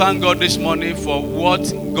Thank God this morning for what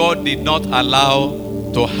God did not allow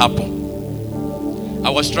to happen. I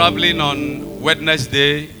was traveling on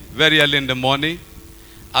Wednesday very early in the morning.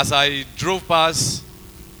 As I drove past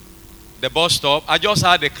the bus stop, I just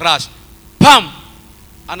heard a crash. Pam!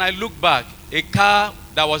 And I looked back. A car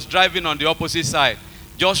that was driving on the opposite side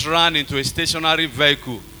just ran into a stationary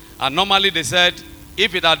vehicle. And normally they said,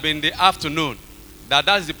 if it had been the afternoon,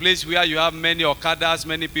 that's the place where you have many Okadas,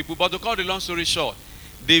 many people. But to cut the long story short,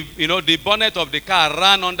 the bonnet of the car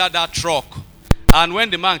ran under that truck. And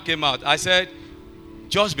when the man came out, I said,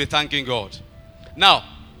 just be thanking God. Now,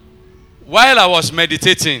 while I was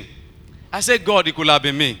meditating, I said, God, it could have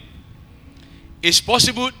been me. It's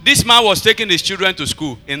possible. This man was taking his children to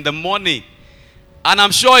school in the morning. And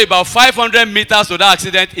I'm sure about 500 meters to that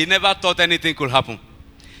accident, he never thought anything could happen.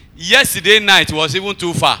 Yesterday night was even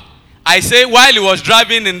too far. I say while he was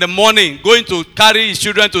driving in the morning, going to carry his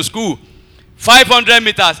children to school, 500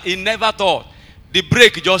 meters, he never thought. The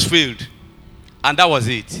brake just failed. And that was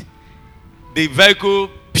it. The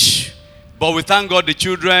vehicle, but we thank God the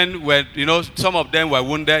children were, some of them were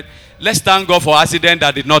wounded. Let's thank God for accident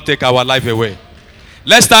that did not take our life away.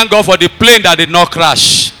 Let's thank God for the plane that did not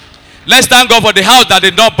crash. Let's thank God for the house that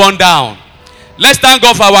did not burn down. Let's thank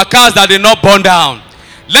God for our cars that did not burn down.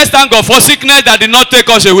 Let's thank God for sickness that did not take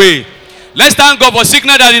us away. Let's thank God for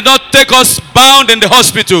sickness that did not take us bound in the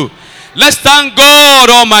hospital. Let's thank God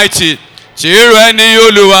Almighty. Tireni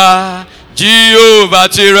Oluwa, Jehovah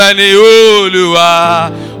Tireni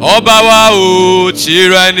Oluwa, Obawa o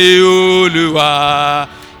Tireni Oluwa,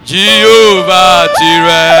 Jehovah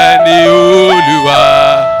Tireni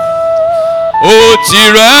Oluwa. O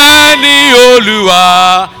Tireni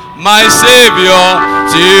Oluwa, my Savior,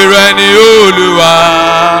 Tireni Oluwa,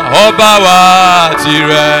 Obawa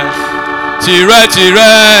Tireni. Tire,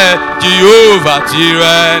 Jehovah,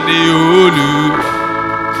 Tireni Oluwa.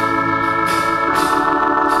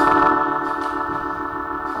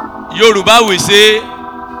 Yoruba will say,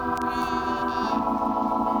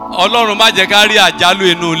 Ọlọ́run má jẹ́ ká rí àjálù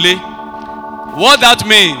inú ilé. What that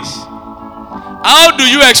means? How do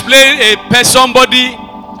you explain somebody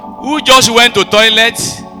who just went to toilet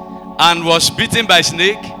and was bitten by a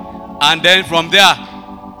snake, and then from there,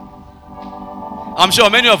 I'm sure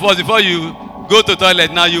many of us, before you go to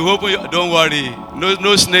toilet now, you hope, don't worry,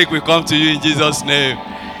 no snake will come to you in Jesus' name.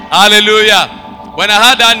 Hallelujah. When I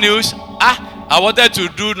heard that news, I wanted to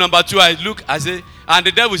do number 2. I look, I say, and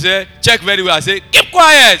the devil said, check very well. I say, keep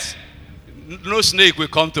quiet. No snake will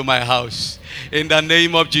come to my house. In the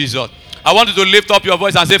name of Jesus. I want you to lift up your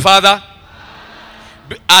voice and say, Father,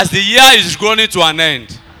 as the year is growing to an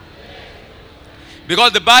end,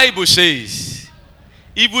 because the Bible says,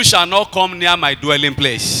 evil shall not come near my dwelling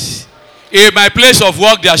place. In my place of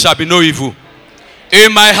work there shall be no evil.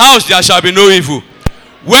 In my house there shall be no evil.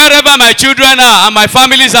 Wherever my children are and my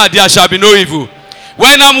families are, there shall be no evil.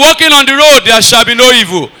 When I'm walking on the road, there shall be no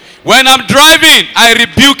evil. When I'm driving, I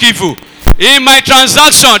rebuke evil. In my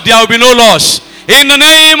transaction, there will be no loss. In the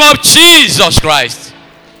name of Jesus Christ,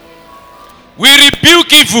 we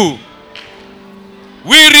rebuke evil.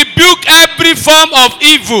 We rebuke every form of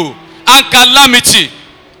evil and calamity.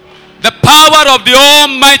 The power of the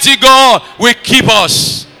Almighty God will keep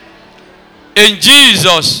us. In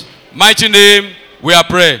Jesus' mighty name, we are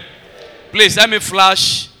praying. Please let me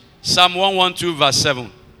flash Psalm 112 verse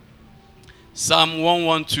 7. Psalm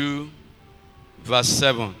 112 verse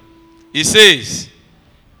 7. It says,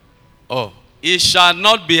 he shall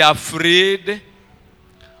not be afraid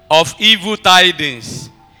of evil tidings.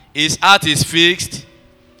 His heart is fixed,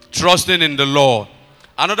 trusting in the Lord.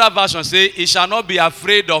 Another version says, he shall not be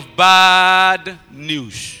afraid of bad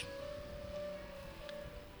news.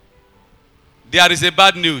 There is a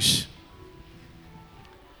bad news.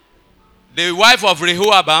 The wife of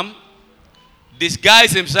Rehoboam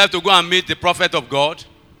disguised himself to go and meet the prophet of God.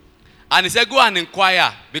 And he said, go and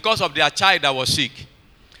inquire because of their child that was sick.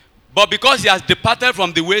 But because he has departed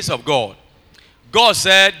from the ways of God,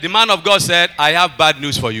 the man of God said, I have bad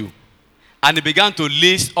news for you. And he began to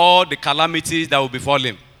list all the calamities that will befall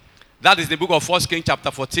him. That is the book of 1 Kings chapter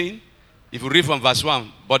 14. If you read from verse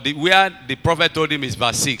 1. But where the prophet told him is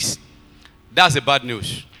verse 6. That's the bad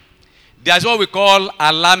news. There's what we call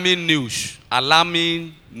alarming news.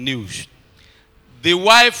 Alarming news. The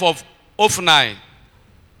wife of Ophni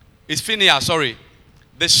is Phinehas,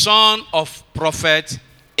 the son of prophet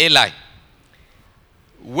Eli.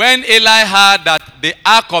 When Eli heard that the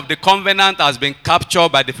ark of the covenant has been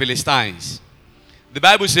captured by the Philistines, the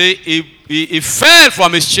Bible says he fell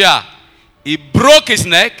from his chair, he broke his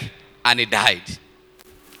neck, and he died.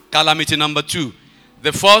 Calamity number 2.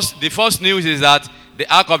 The first news is that the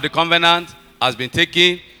ark of the covenant has been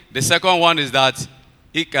taken. The second one is that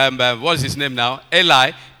what's his name now?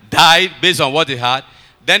 Eli died based on what he had.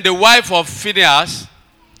 Then the wife of Phinehas,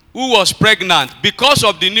 who was pregnant, because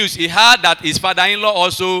of the news, he heard that his father-in-law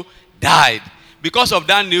also died. Because of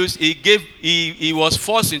that news, he was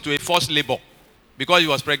forced into a forced labor because he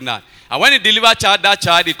was pregnant. And when he delivered that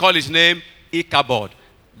child, he called his name Ichabod.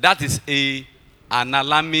 That is an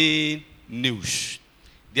alarming news.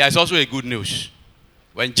 There is also a good news.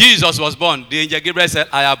 When Jesus was born, the angel Gabriel said,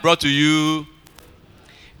 I have brought to you.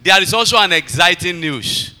 There is also an exciting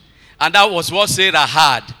news. And that was what Sarah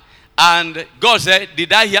had. And God said,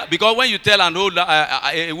 did I hear? Because when you tell an old,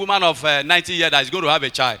 a woman of 90 years that is going to have a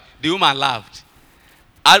child, the woman laughed.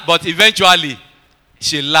 But eventually,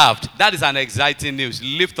 she laughed. That is an exciting news.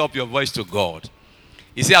 Lift up your voice to God.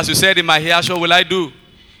 He said, as you said in my ear, so will I do.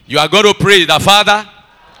 You are going to pray that, Father,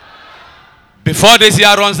 before this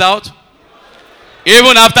year runs out,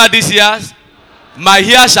 even after this year, my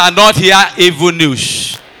ear shall not hear evil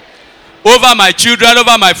news. Over my children,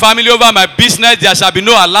 over my family, over my business, there shall be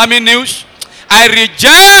no alarming news. I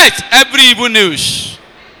reject every evil news.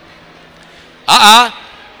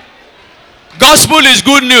 Gospel is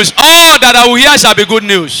good news. All that I will hear shall be good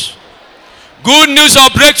news. Good news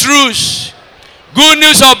of breakthroughs. Good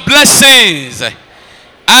news of blessings.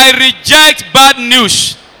 I reject bad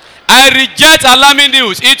news. I reject alarming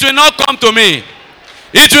news. It will not come to me.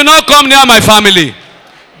 It will not come near my family.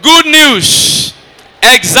 Good news.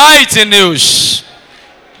 Exciting news.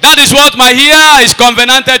 That is what my ear is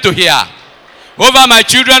covenanted to hear. Over my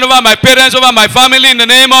children, over my parents, over my family, in the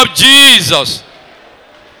name of Jesus.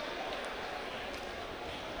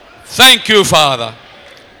 Thank you, Father.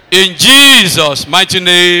 In Jesus' mighty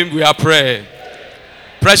name we are praying.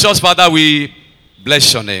 Precious Father, we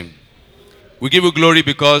bless your name. We give you glory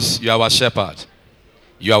because you are our shepherd.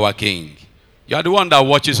 You are our king. You are the one that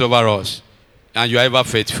watches over us. And you are ever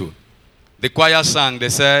faithful. The choir sang, they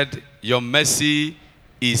said, your mercy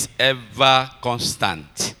is ever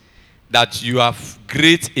constant. That you are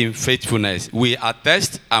great in faithfulness. We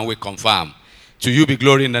attest and we confirm. To you be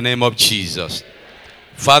glory in the name of Jesus.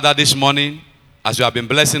 Father, this morning, as you have been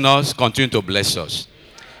blessing us, continue to bless us.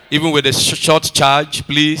 Even with a short charge,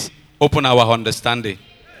 please open our understanding.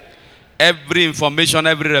 Every information,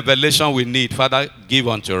 every revelation we need, Father, give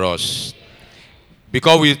unto us.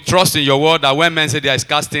 Because we trust in your word that when men say there is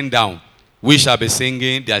casting down, we shall be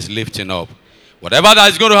singing, there is lifting up. Whatever that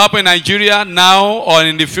is going to happen in Nigeria now or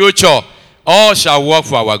in the future, all shall work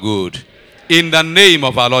for our good. In the name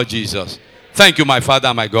of our Lord Jesus. Thank you, my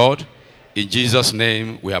Father, my God. In Jesus'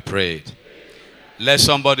 name we are prayed. Let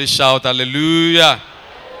somebody shout hallelujah.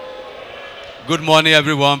 Good morning,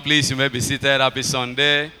 everyone. Please, you may be seated. Happy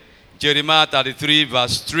Sunday. Jeremiah 33,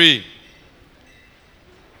 verse 3.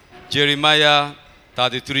 Jeremiah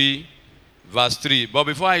 33, verse 3. But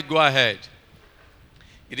before I go ahead,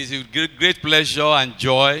 it is a great pleasure and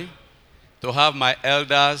joy to have my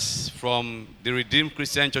elders from the Redeemed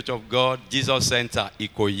Christian Church of God, Jesus Center,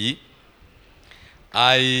 Ikoyi.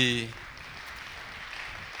 I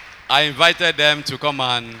invited them to come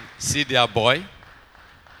and see their boy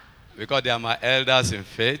because they are my elders in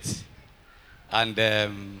faith. And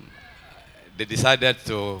they decided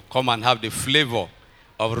to come and have the flavor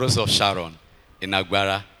of Rose of Sharon in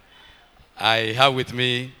Agbara. I have with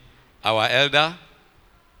me our elder.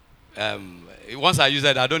 Once I use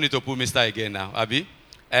that, I don't need to put Mr. again now. Abi?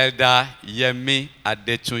 Elder Yemi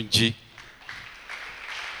Adetunji.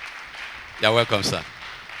 You're welcome, sir.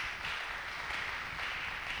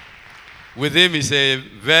 With him is a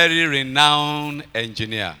very renowned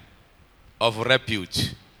engineer of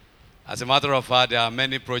repute. As a matter of fact, there are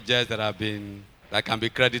many projects that can be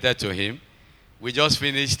credited to him. We just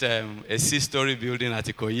finished a 6-story building at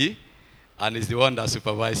Ikoyi, and he's the one that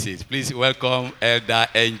supervises it. Please welcome Elder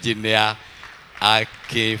Engineer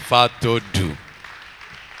Akefatodu.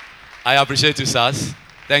 I appreciate you, sirs.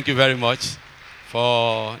 Thank you very much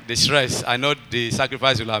for the stress. I know the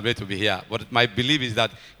sacrifice will have made to be here, but my belief is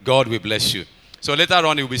that God will bless you. So later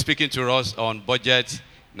on, he will be speaking to us on Budget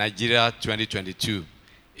Nigeria 2022.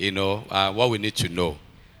 You know, what we need to know.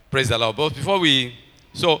 Praise the Lord. But before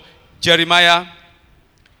so Jeremiah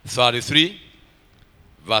 33,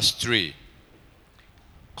 verse 3.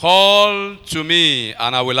 Call to me,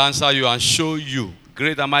 and I will answer you and show you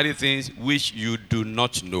great and mighty things which you do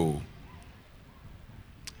not know.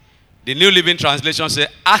 The New Living Translation says,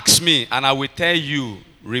 ask me, and I will tell you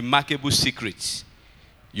remarkable secrets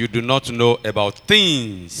you do not know about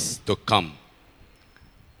things to come.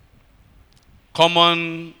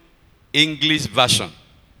 Common English Version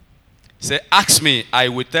say, ask me, I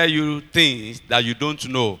will tell you things that you don't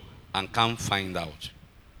know and can't find out.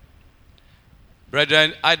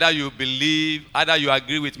 Brethren, either you believe, either you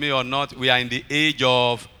agree with me or not, we are in the age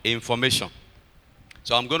of information.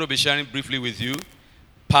 So I'm going to be sharing briefly with you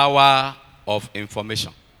power of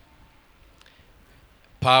information.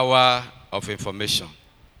 Power of information.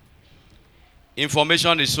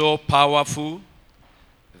 Information is so powerful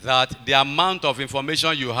that the amount of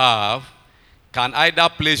information you have can either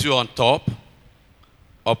place you on top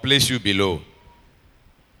or place you below.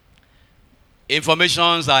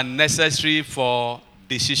 Informations are necessary for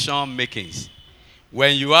decision makings.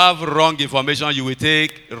 When you have wrong information, you will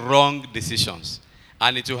take wrong decisions,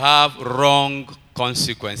 and it will have wrong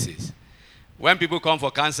consequences. When people come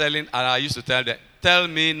for counseling, and I used to tell them, tell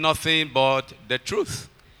me nothing but the truth.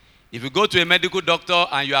 If you go to a medical doctor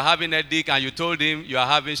and you are having a headache and you told him you are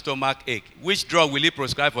having stomach ache, which drug will he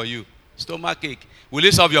prescribe for you? Stomach ache. Will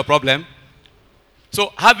it solve your problem?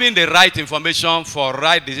 So having the right information for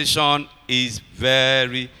right decision is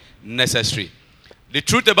very necessary. The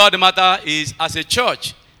truth about the matter is, as a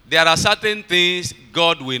church, there are certain things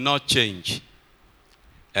God will not change.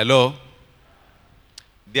 Hello?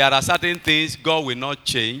 There are certain things God will not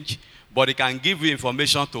change, but He can give you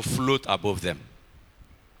information to float above them.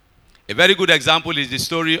 A very good example is the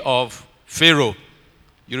story of Pharaoh.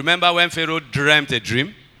 You remember when Pharaoh dreamt a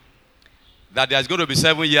dream? That there's going to be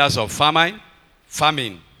 7 years of famine.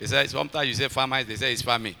 They say, sometimes you say famine, they say it's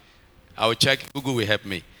famine. I will check, Google will help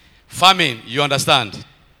me. Famine, you understand?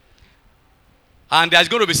 And there's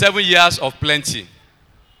going to be 7 years of plenty.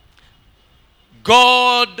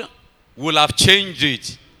 God will have changed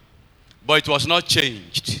it, but it was not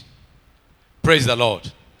changed. Praise the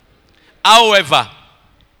Lord. However,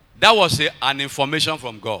 that was an information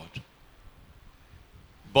from God.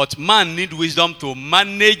 But man needs wisdom to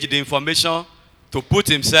manage the information to put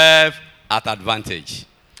himself at advantage.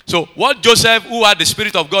 So what Joseph, who had the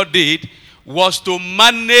Spirit of God, did was to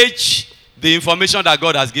manage the information that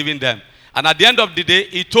God has given them. And at the end of the day,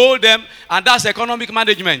 he told them, and that's economic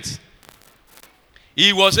management.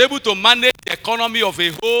 He was able to manage the economy of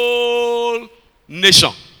a whole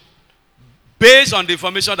nation based on the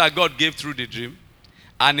information that God gave through the dream.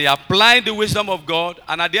 And he applied the wisdom of God.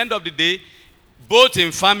 And at the end of the day, both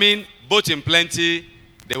in famine, both in plenty,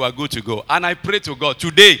 they were good to go. And I pray to God,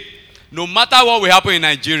 today, no matter what will happen in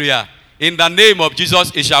Nigeria, in the name of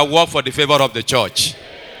Jesus, it shall work for the favor of the church.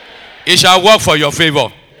 It shall work for your favor.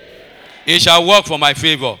 It shall work for my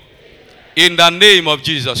favor. In the name of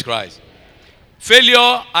Jesus Christ.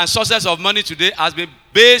 Failure and success of money today has been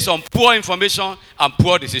based on poor information and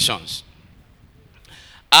poor decisions.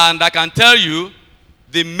 And I can tell you,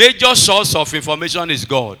 the major source of information is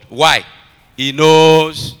God. Why? He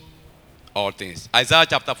knows all things. Isaiah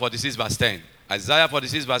chapter 46 verse 10. Isaiah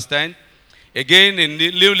 46 verse 10. Again in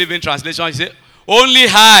the New Living Translation, he said, only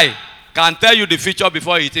I can tell you the future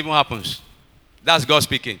before it even happens. That's God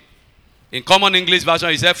speaking. In Common English version,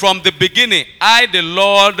 he said, from the beginning, I, the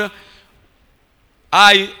Lord,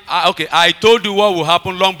 I told you what will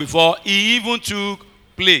happen long before it even took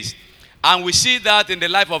place. And we see that in the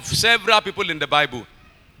life of several people in the Bible.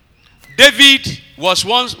 David was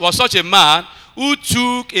such a man who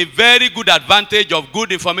took a very good advantage of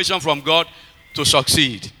good information from God to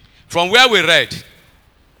succeed. From where we read,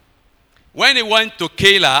 when he went to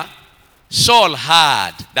Keilah, Saul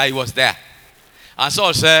heard that he was there. And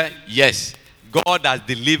Saul said, yes, God has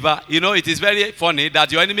delivered. You know, it is very funny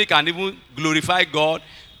that your enemy can even glorify God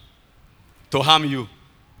to harm you.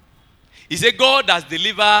 He said, God has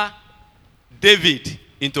delivered David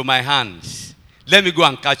into my hands. Let me go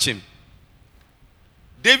and catch him.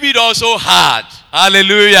 David also heard.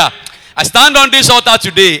 Hallelujah. I stand on this altar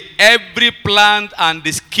today. Every plan and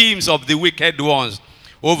the schemes of the wicked ones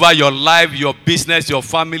over your life, your business, your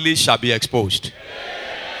family shall be exposed.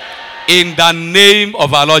 In the name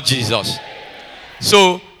of our Lord Jesus.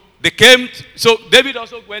 So David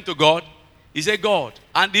also went to God. He said, God.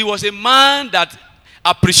 And he was a man that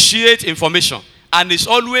appreciates information. And is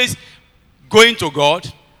always going to God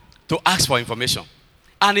to ask for information.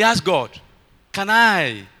 And he asked God,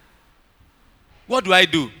 what do I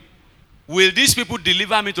do? Will these people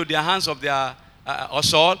deliver me to the hands of their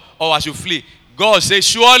Saul, or I should flee? God says,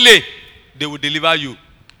 surely they will deliver you.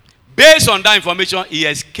 Based on that information, he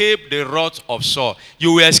escaped the wrath of Saul.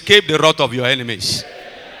 You will escape the wrath of your enemies.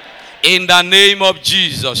 In the name of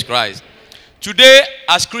Jesus Christ. Today,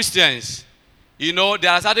 as Christians, you know,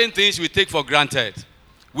 there are certain things we take for granted.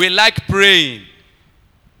 We like praying,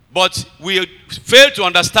 but we fail to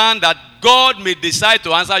understand that God may decide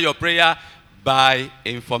to answer your prayer by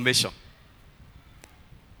information.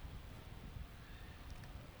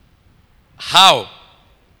 How?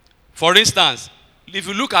 For instance, if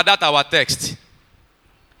you look at that our text,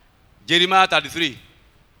 Jeremiah 33.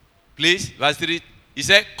 Please, verse 3. He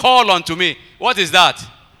said, call unto me. What is that?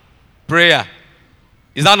 Prayer.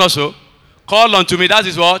 Is that not so? Call unto me. That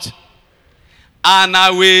is what? And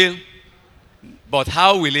I will. But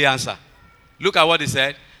how will he answer? Look at what he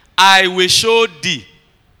said. I will show thee.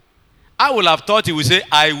 I would have thought he would say,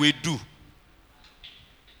 I will do.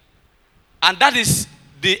 And that is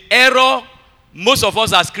the error most of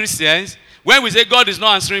us as Christians, when we say God is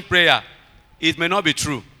not answering prayer, it may not be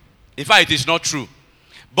true. In fact, it is not true.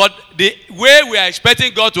 But the way we are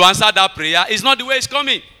expecting God to answer that prayer is not the way it's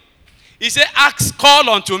coming. He said, ask, call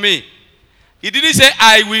unto me. He didn't say,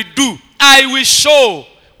 I will do. I will show.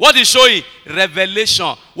 What is showing?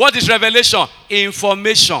 Revelation. What is revelation?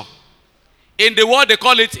 Information. In the world, they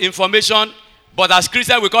call it information. But as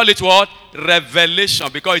Christians, we call it what? Revelation.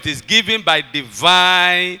 Because it is given by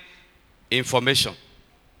divine information.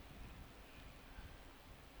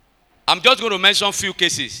 I'm just going to mention a few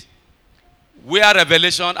cases where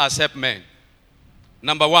revelation has helped men.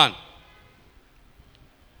 Number one,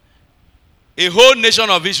 a whole nation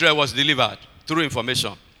of Israel was delivered through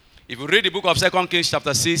information. If you read the book of 2 Kings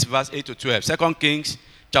chapter 6 verse 8 to 12. 2 Kings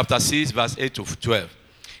chapter 6 verse 8 to 12.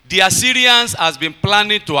 The Assyrians has been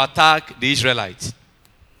planning to attack the Israelites.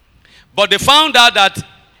 But they found out that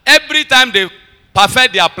every time they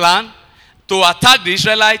perfect their plan to attack the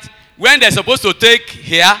Israelites, when they're supposed to take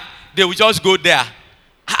here, they will just go there.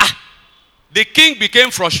 The king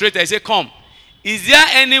became frustrated. He said, come, is there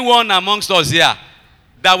anyone amongst us here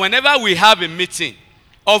that whenever we have a meeting,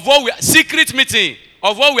 of what secret meeting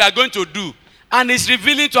of what we are going to do, and it's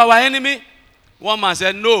revealing to our enemy? One man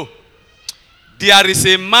said, no. There is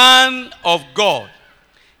a man of God.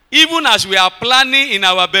 Even as we are planning in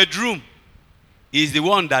our bedroom, he's the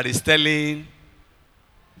one that is telling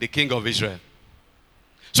the king of Israel.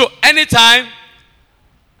 So anytime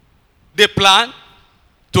they plan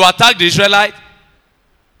to attack the Israelites,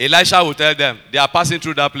 Elisha will tell them, they are passing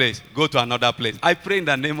through that place, go to another place. I pray in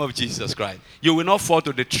the name of Jesus Christ, you will not fall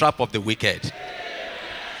to the trap of the wicked.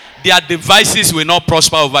 Their devices will not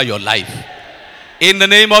prosper over your life. In the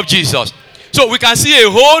name of Jesus. So we can see a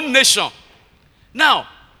whole nation. Now,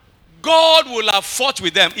 God will have fought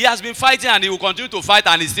with them. He has been fighting and he will continue to fight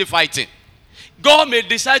and he's still fighting. God may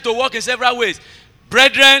decide to work in several ways.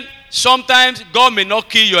 Brethren, sometimes God may not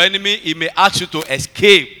kill your enemy. He may ask you to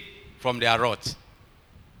escape from their wrath.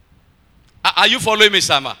 Are you following me,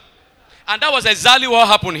 Sama? And that was exactly what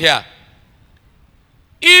happened here.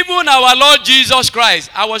 Even our Lord Jesus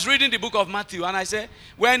Christ. I was reading the book of Matthew and I said,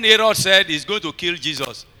 when Herod said he's going to kill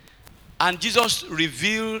Jesus, and Jesus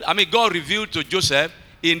revealed, God revealed to Joseph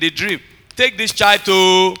in the dream, take this child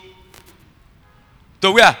to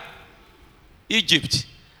where? Egypt.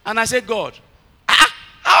 And I said, God,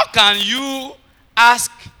 how can you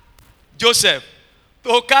ask Joseph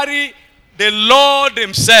to carry the Lord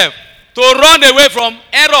himself to run away from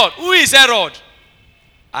Herod? Who is Herod?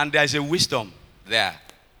 And there is a wisdom there.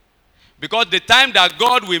 Because the time that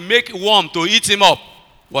God will make worm to eat him up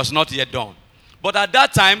was not yet done. But at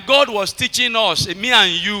that time, God was teaching us, me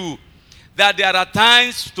and you, that there are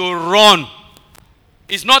times to run.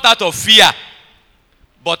 It's not out of fear,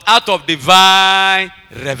 but out of divine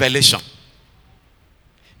revelation.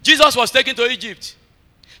 Jesus was taken to Egypt.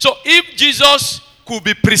 So if Jesus could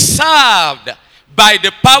be preserved by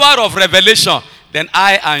the power of revelation, then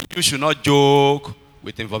I and you should not joke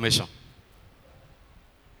with information.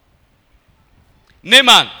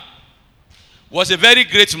 Naaman was a very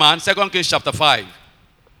great man, 2 Kings chapter 5.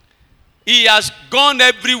 He has gone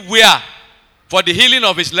everywhere for the healing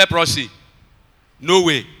of his leprosy. No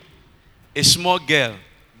way. A small girl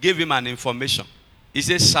gave him an information. He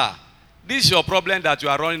said, sir, this is your problem that you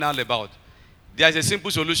are running all about. There is a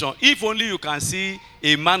simple solution. If only you can see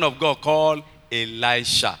a man of God called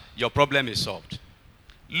Elisha, your problem is solved.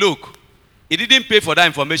 Look, he didn't pay for that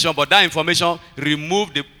information, but that information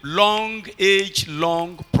removed the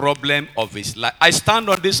long problem of his life. I stand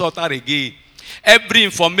on this altar again. Every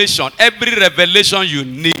information, every revelation you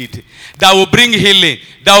need that will bring healing,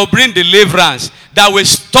 that will bring deliverance, that will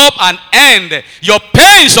stop and end your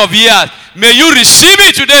pains of years, may you receive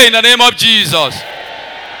it today in the name of Jesus.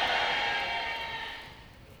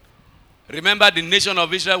 Remember, the nation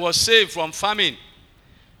of Israel was saved from famine.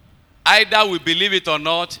 Either we believe it or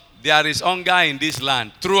not, there is hunger in this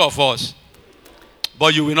land, true of us,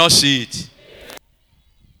 but you will not see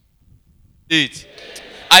it.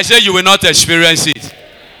 I say you will not experience it.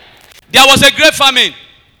 There was a great famine,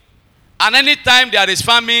 and anytime there is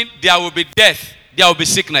famine, there will be death, there will be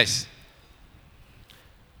sickness.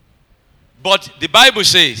 But the Bible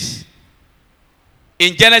says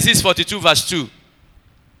in Genesis 42 verse 2,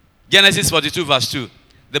 Genesis 42 verse 2,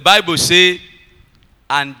 The Bible says,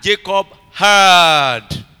 and Jacob heard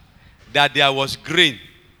that there was grain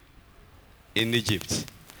in Egypt.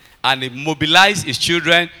 And he mobilized his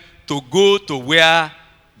children to go to where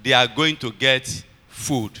they are going to get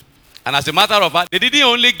food. And as a matter of fact, they didn't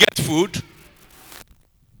only get food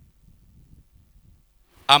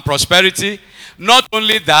and prosperity. Not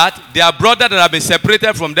only that, their brother that had been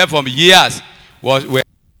separated from them for years were in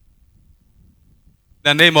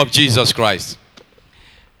the name of Jesus Christ.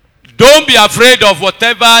 Don't be afraid of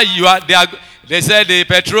whatever you are. They said the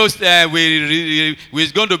petrol is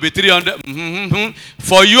going to be 300.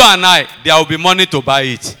 For you and I, there will be money to buy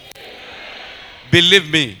it. Believe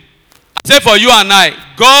me. I say for you and I,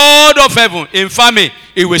 God of heaven, in famine,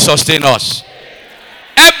 He will sustain us.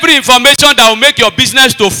 Every information that will make your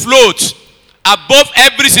business to float above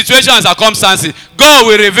every situation and circumstances, God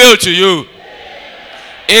will reveal to you.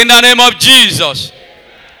 In the name of Jesus.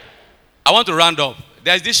 I want to round up.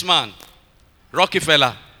 There's this man,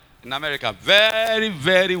 Rockefeller, in America. Very,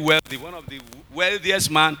 very wealthy. One of the wealthiest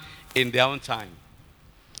men in their own time.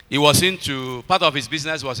 He was into, part of his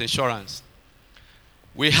business was insurance.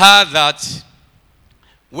 We heard that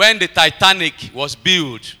when the Titanic was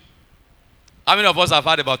built, how many of us have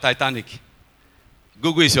heard about Titanic?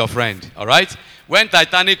 Google is your friend, all right? When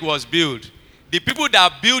Titanic was built, the people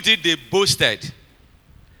that built it, they boasted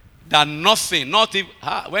that nothing, not even,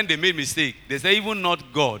 when they made mistake, they say even not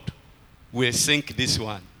God will sink this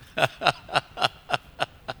one.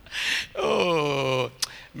 Oh,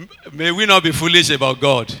 may we not be foolish about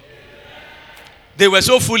God. They were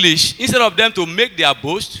so foolish, instead of them to make their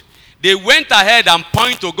boast, they went ahead and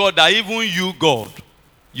point to God that even you, God,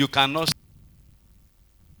 you cannot.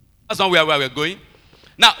 That's not where we're going.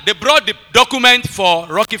 Now, they brought the document for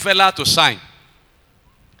Rockefeller to sign.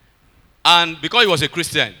 And because he was a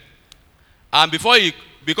Christian, and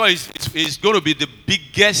because it's going to be the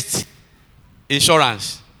biggest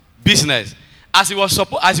insurance business, as he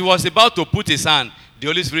was about to put his hand, the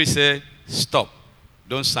Holy Spirit said, stop,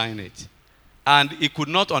 don't sign it. And he could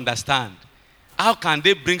not understand. How can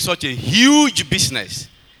they bring such a huge business?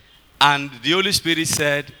 And the Holy Spirit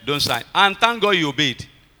said, don't sign. And thank God he obeyed.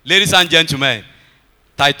 Ladies and gentlemen,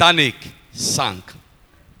 Titanic sank.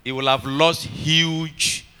 He will have lost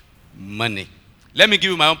huge money. Let me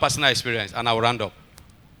give you my own personal experience and I will round up.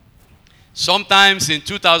 Sometimes in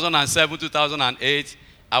 2007, 2008,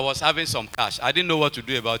 I was having some cash. I didn't know what to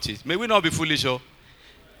do about it. May we not be foolish, oh?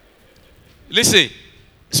 Listen,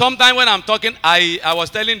 sometimes when I'm talking, I was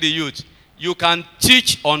telling the youth, you can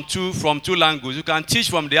teach from two angles. You can teach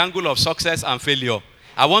from the angle of success and failure.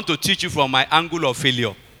 I want to teach you from my angle of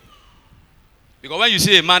failure. Because when you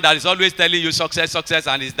see a man that is always telling you success,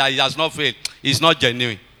 and that he has not failed, he's not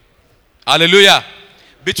genuine. Hallelujah.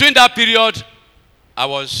 Between that period,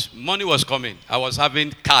 money was coming. I was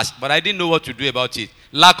having cash, but I didn't know what to do about it.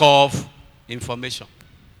 Lack of information.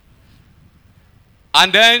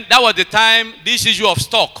 And then that was the time this issue of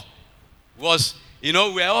stock was,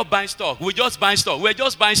 we're all buying stock. We're just buying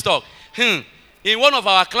stock. In one of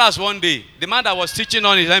our class one day, the man that was teaching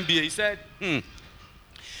on his MBA,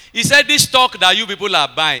 he said, this stock that you people are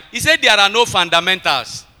buying, he said there are no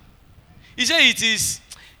fundamentals. He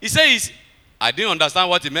said I didn't understand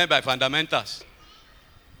what he meant by fundamentals.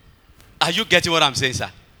 Are you getting what I'm saying, sir?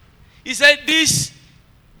 He said these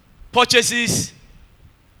purchases.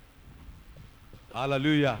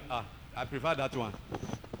 Hallelujah. I prefer that one.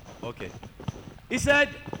 Okay. He said,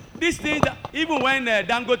 these things, even when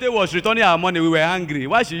Dangote was returning our money, we were angry.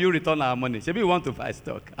 Why should you return our money? Maybe we want to buy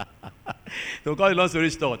stock. To call it long story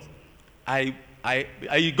short, I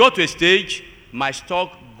got to a stage, my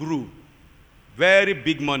stock grew. Very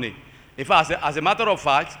big money. In fact, as a matter of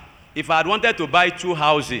fact, if I had wanted to buy 2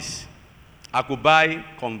 houses, I could buy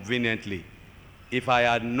conveniently if I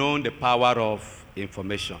had known the power of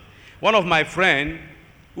information. One of my friends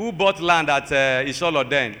who bought land at Isolo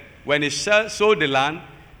then, when he sold the land,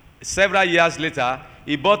 several years later,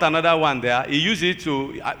 he bought another one there. He used it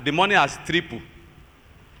the money has tripled.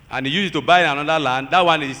 And he used it to buy another land. That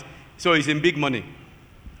one so it's in big money.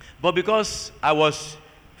 But because I was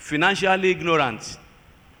financially ignorant,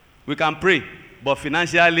 we can pray, but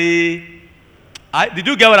financially, did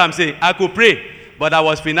you get what I'm saying? I could pray, but I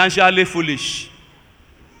was financially foolish.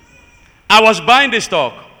 I was buying the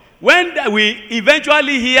stock. When we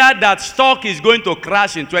eventually hear that stock is going to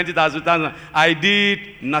crash in 20,000, I did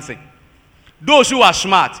nothing. Those who are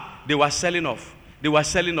smart, they were selling off.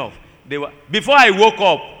 Before I woke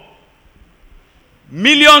up,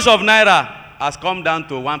 millions of naira has come down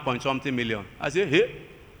to 1-point-something million. I said, hey,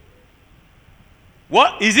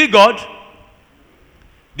 what? Is it God?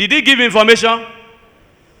 Did he give information?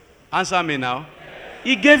 Answer me now.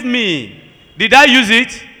 He gave me. Did I use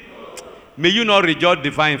it? May you not reject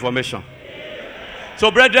divine information.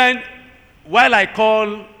 So, brethren,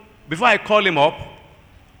 before I call him up,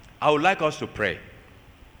 I would like us to pray.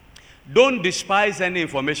 Don't despise any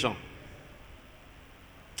information.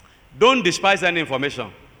 Don't despise any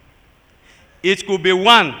information. It could be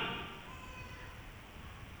one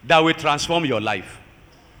that will transform your life.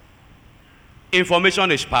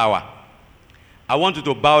 Information is power. I want you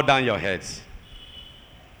to bow down your heads.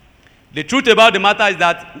 The truth about the matter is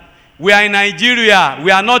that we are in Nigeria.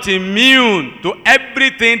 We are not immune to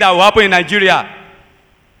everything that will happen in Nigeria.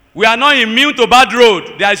 We are not immune to bad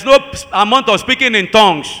road. There is no amount of speaking in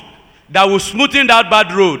tongues that will smoothen that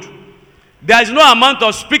bad road. There is no amount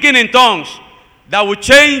of speaking in tongues that will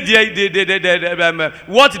change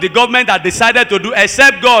what the government has decided to do,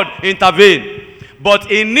 except God intervene.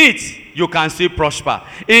 But in it, you can still prosper.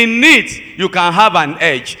 In it, you can have an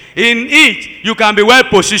edge. In it, you can be well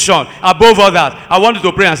positioned above others. I want you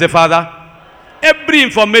to pray and say, Father, every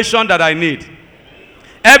information that I need,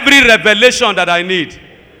 every revelation that I need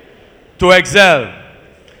to excel,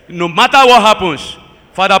 no matter what happens,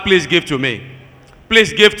 Father, please give to me.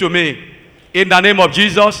 Please give to me. In the name of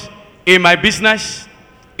Jesus, in my business,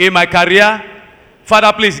 in my career,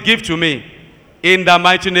 Father, please give to me. In the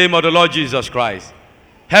mighty name of the Lord Jesus Christ.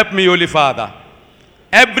 Help me, Holy Father.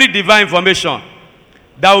 Every divine information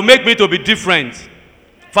that will make me to be different,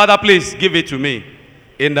 Father, please give it to me.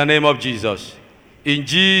 In the name of Jesus. In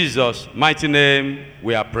Jesus' mighty name,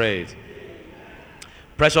 we are prayed.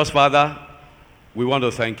 Precious Father, we want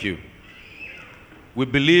to thank you. We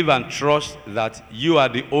believe and trust that you are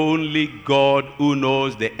the only God who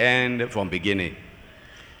knows the end from beginning.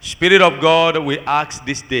 Spirit of God, we ask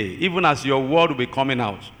this day, even as your word will be coming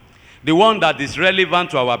out, the one that is relevant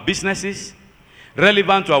to our businesses,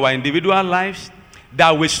 relevant to our individual lives,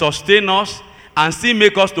 that will sustain us and still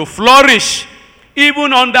make us to flourish,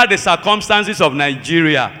 even under the circumstances of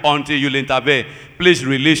Nigeria, until you'll intervene. Please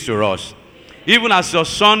release to us. Even as your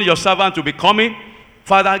son, your servant will be coming,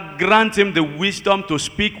 Father, grant him the wisdom to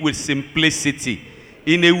speak with simplicity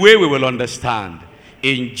in a way we will understand.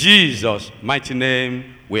 In Jesus' mighty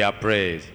name, we are prayed.